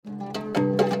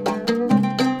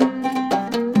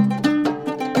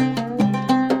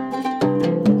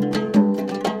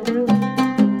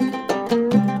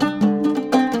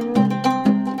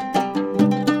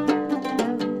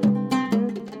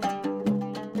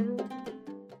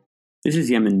This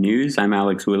is Yemen News. I'm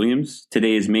Alex Williams.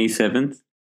 Today is May 7th.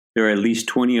 There are at least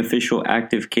 20 official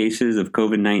active cases of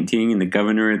COVID-19 in the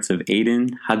governorates of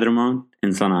Aden, Hadramaut,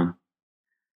 and Sana'a.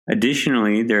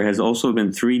 Additionally, there has also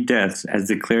been 3 deaths as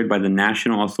declared by the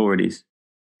national authorities.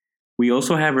 We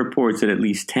also have reports that at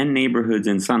least 10 neighborhoods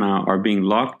in Sana'a are being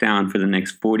locked down for the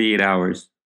next 48 hours.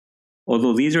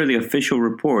 Although these are the official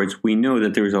reports, we know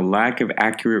that there is a lack of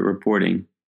accurate reporting.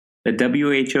 The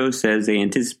WHO says they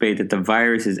anticipate that the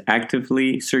virus is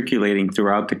actively circulating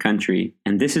throughout the country,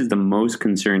 and this is the most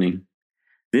concerning.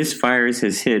 This virus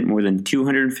has hit more than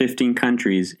 215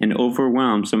 countries and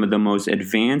overwhelmed some of the most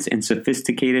advanced and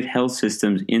sophisticated health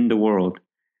systems in the world.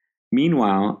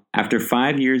 Meanwhile, after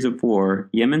 5 years of war,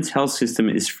 Yemen's health system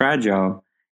is fragile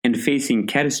and facing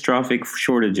catastrophic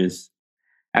shortages.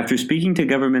 After speaking to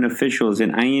government officials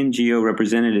and INGO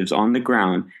representatives on the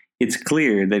ground, it's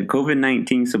clear that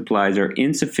COVID-19 supplies are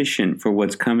insufficient for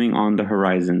what's coming on the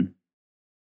horizon.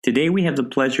 Today we have the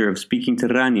pleasure of speaking to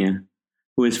Rania,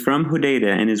 who is from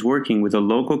Hodeidah and is working with a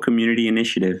local community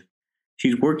initiative.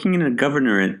 She's working in a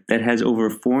governorate that has over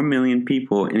 4 million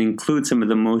people and includes some of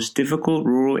the most difficult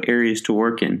rural areas to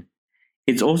work in.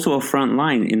 It's also a front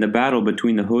line in the battle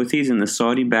between the Houthis and the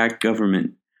Saudi-backed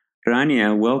government.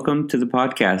 Rania, welcome to the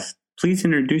podcast. Please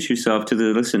introduce yourself to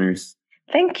the listeners.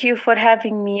 Thank you for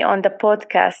having me on the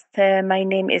podcast. My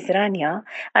name is Rania,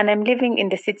 and I'm living in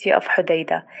the city of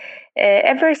Hodeidah.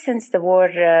 Ever since the war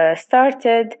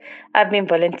started, I've been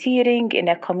volunteering in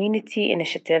a community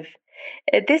initiative.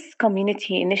 This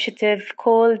community initiative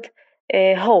called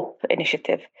Hope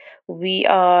Initiative. We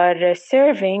are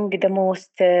serving the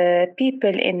most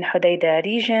people in Hodeidah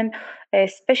region,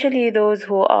 especially those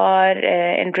who are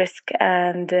in risk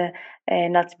and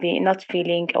not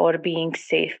feeling or being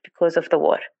safe because of the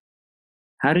war.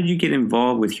 How did you get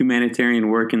involved with humanitarian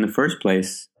work in the first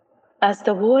place? As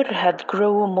the war had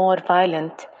grown more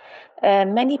violent,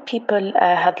 many people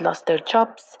had lost their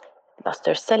jobs, lost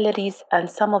their salaries, and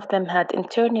some of them had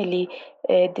internally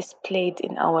displayed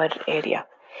in our area.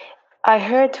 I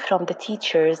heard from the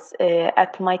teachers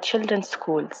at my children's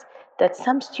schools that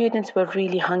some students were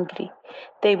really hungry.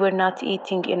 They were not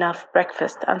eating enough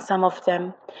breakfast, and some of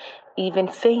them even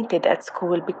fainted at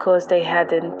school because they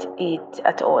hadn't eaten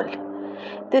at all.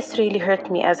 This really hurt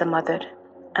me as a mother,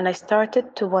 and I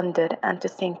started to wonder and to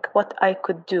think what I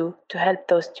could do to help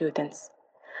those students.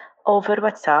 Over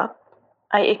WhatsApp,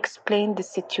 I explained the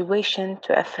situation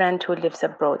to a friend who lives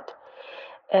abroad.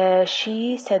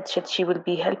 She said that she will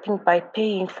be helping by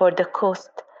paying for the cost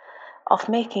of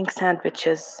making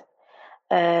sandwiches.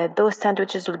 Those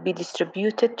sandwiches will be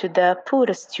distributed to the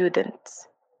poorest students.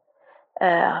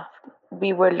 Uh,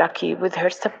 we were lucky. With her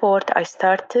support, I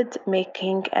started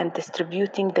making and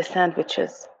distributing the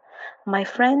sandwiches. My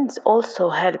friends also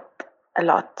helped a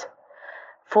lot.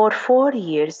 For 4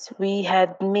 years, we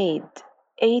had made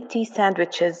 80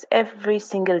 sandwiches every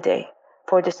single day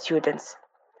for the students.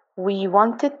 We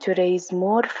wanted to raise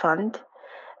more fund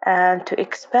and to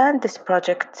expand this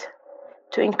project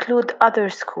to include other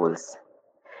schools.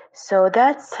 So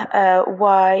that's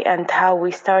why and how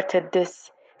we started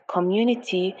this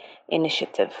community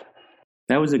initiative.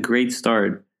 That was a great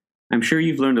start. I'm sure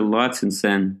you've learned a lot since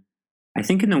then. I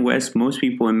think in the West, most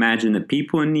people imagine that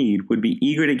people in need would be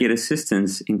eager to get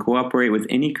assistance and cooperate with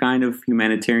any kind of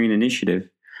humanitarian initiative.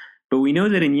 But we know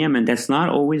that in Yemen, that's not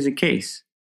always the case.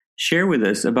 Share with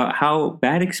us about how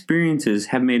bad experiences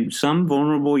have made some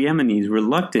vulnerable Yemenis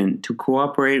reluctant to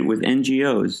cooperate with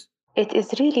NGOs. It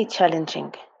is really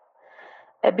challenging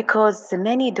because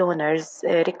many donors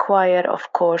require,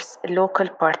 of course, local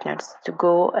partners to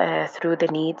go through the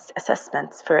needs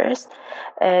assessments first,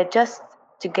 just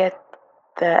to get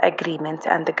the agreement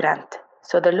and the grant.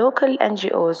 So the local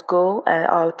NGOs go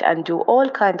out and do all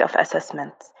kind of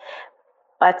assessments,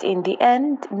 but in the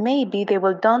end, maybe they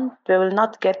will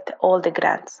not get all the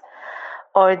grants,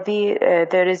 or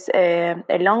there is a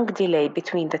long delay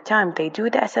between the time they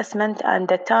do the assessment and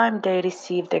the time they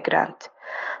receive the grant.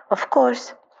 Of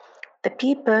course, the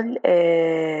people,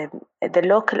 the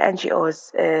local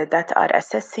NGOs that are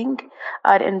assessing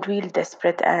are in real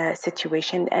desperate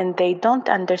situation, and they don't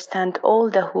understand all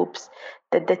the hoops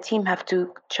that the team have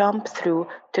to jump through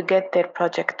to get their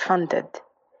project funded.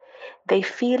 They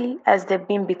feel as they've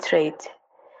been betrayed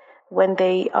when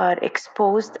they are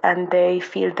exposed, and they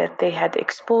feel that they had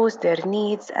exposed their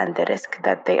needs and the risk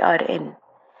that they are in,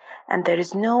 and there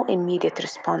is no immediate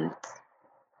response.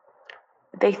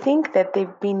 They think that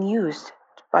they've been used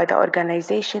by the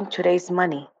organization to raise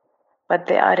money, but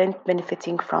they aren't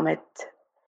benefiting from it.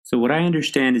 So, what I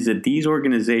understand is that these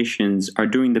organizations are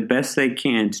doing the best they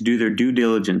can to do their due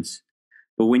diligence.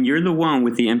 But when you're the one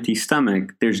with the empty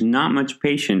stomach, there's not much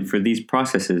patience for these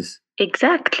processes.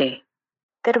 Exactly.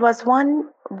 There was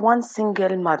one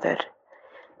single mother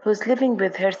who's living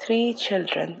with her 3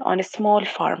 children on a small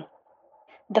farm.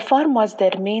 The farm was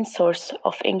their main source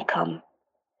of income,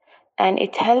 and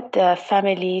it helped the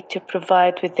family to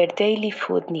provide with their daily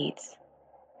food needs.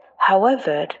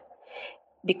 However,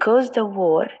 because the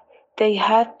war, they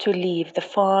had to leave the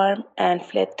farm and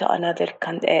fled to another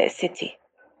city.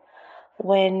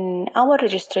 When our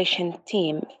registration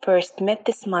team first met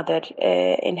this mother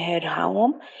in her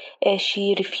home,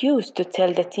 she refused to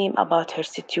tell the team about her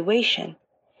situation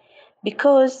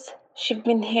because she'd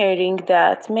been hearing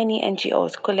that many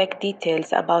NGOs collect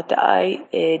details about the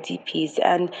IDPs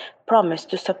and promise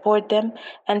to support them,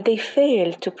 and they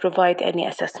fail to provide any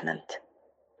assessment.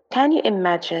 Can you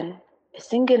imagine a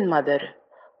single mother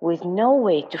with no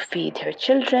way to feed her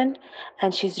children,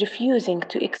 and she's refusing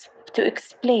to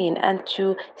explain and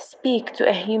to speak to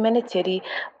a humanitarian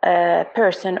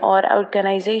person or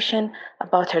organization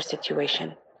about her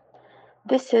situation?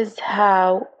 This is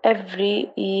how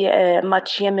every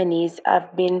much Yemenis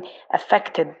have been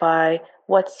affected by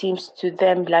what seems to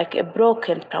them like a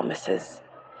broken promises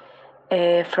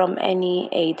from any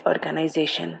aid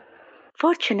organization.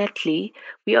 Fortunately,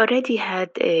 we already had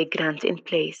a grant in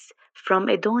place from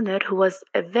a donor who was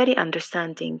very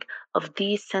understanding of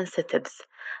these sensitives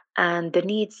and the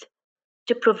needs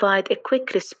to provide a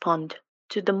quick response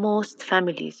to the most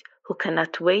families who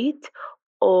cannot wait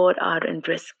or are in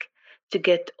risk to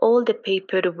get all the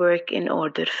paperwork in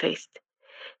order first.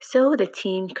 So the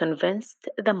team convinced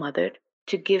the mother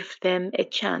to give them a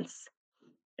chance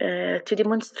to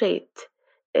demonstrate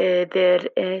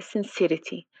their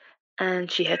sincerity,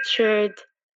 and she had shared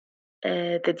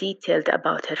the details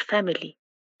about her family,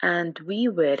 and we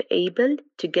were able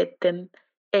to get them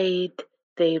aid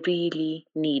they really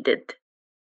needed.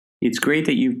 It's great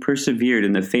that you've persevered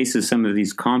in the face of some of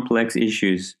these complex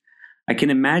issues. I can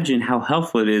imagine how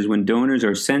helpful it is when donors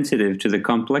are sensitive to the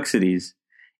complexities,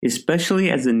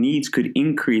 especially as the needs could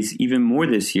increase even more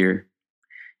this year.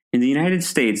 In the United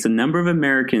States, the number of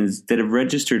Americans that have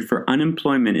registered for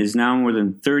unemployment is now more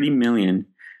than 30 million,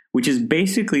 which is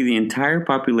basically the entire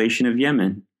population of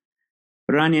Yemen.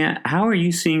 Rania, how are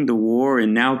you seeing the war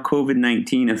and now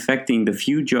COVID-19 affecting the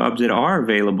few jobs that are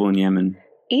available in Yemen?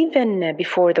 Even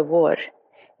before the war,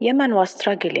 Yemen was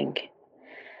struggling.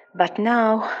 But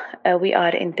now we are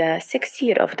in the 6th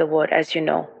year of the war, as you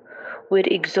know. We're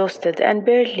exhausted and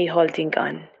barely holding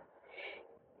on.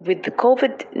 With the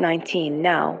COVID-19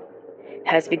 now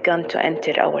has begun to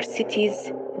enter our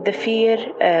cities, the fear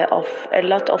of a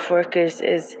lot of workers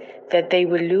is that they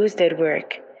will lose their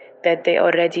work that they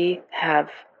already have.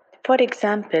 For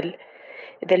example,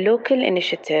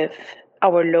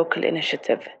 our local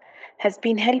initiative, has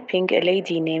been helping a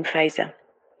lady named Faiza.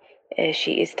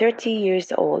 She is 30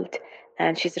 years old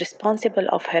and she's responsible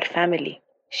of her family.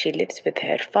 She lives with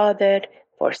her father,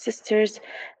 4 sisters,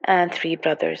 and 3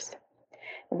 brothers.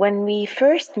 When we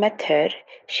first met her,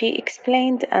 she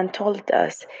explained and told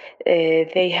us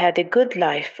they had a good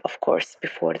life, of course,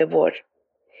 before the war.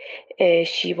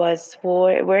 She was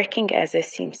working as a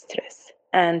seamstress,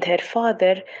 and her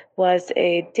father was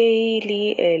a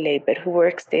daily labor who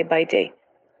works day by day.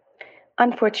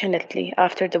 Unfortunately,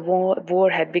 after the war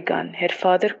had begun, her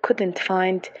father couldn't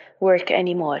find work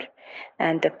anymore,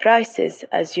 and the prices,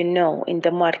 as you know, in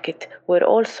the market were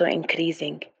also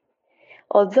increasing.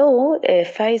 Although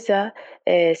Faiza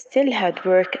still had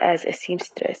work as a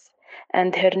seamstress,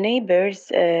 and her neighbors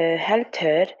helped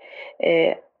her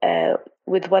uh,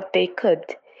 with what they could,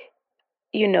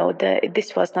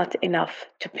 this was not enough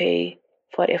to pay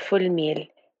for a full meal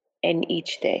in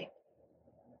each day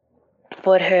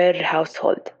for her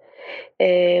household.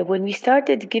 When we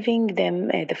started giving them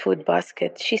the food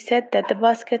basket, she said that the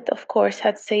basket, of course,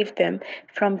 had saved them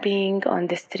from being on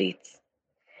the streets.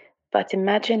 But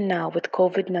imagine now with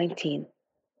COVID-19,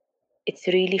 it's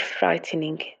really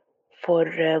frightening for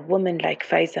a woman like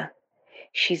Faiza.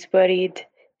 She's worried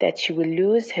that she will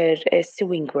lose her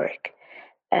sewing work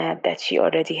that she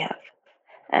already have.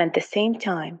 At the same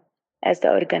time, as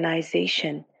the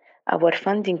organization, our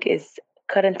funding is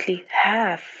currently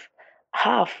half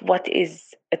what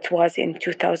it was in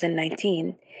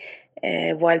 2019,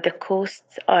 while the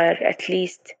costs are at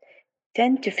least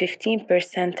 10 to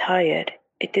 15% higher.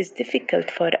 It is difficult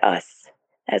for us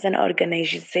as an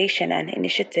organization and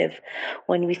initiative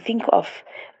when we think of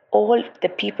all the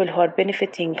people who are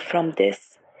benefiting from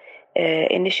this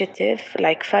initiative,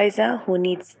 like Faiza, who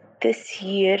needs this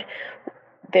year,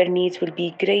 their needs will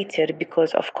be greater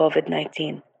because of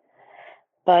COVID-19.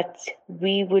 But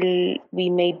we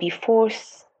may be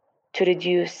forced to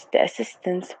reduce the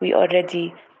assistance we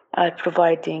already are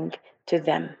providing to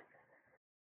them.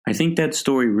 I think that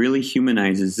story really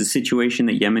humanizes the situation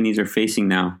that Yemenis are facing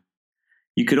now.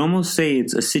 You could almost say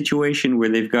it's a situation where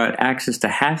they've got access to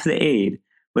half the aid,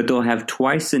 but they'll have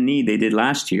twice the need they did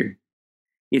last year.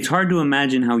 It's hard to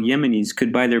imagine how Yemenis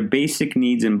could buy their basic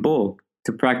needs in bulk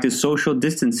to practice social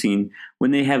distancing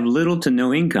when they have little to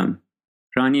no income.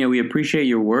 Rania, we appreciate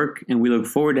your work and we look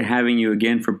forward to having you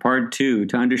again for part 2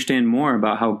 to understand more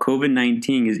about how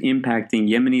COVID-19 is impacting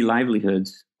Yemeni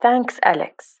livelihoods. Thanks,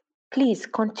 Alex. Please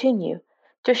continue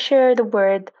to share the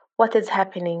word what is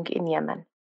happening in Yemen.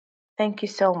 Thank you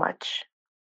so much.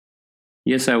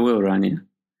 Yes, I will, Rania.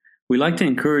 We like to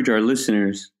encourage our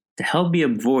listeners to help be a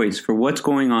voice for what's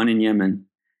going on in Yemen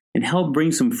and help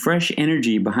bring some fresh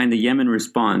energy behind the Yemen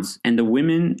response and the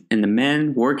women and the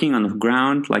men working on the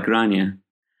ground like Rania.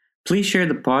 Please share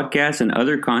the podcast and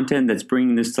other content that's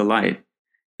bringing this to light.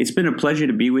 It's been a pleasure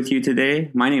to be with you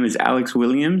today. My name is Alex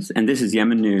Williams, and this is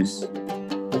Yemen News.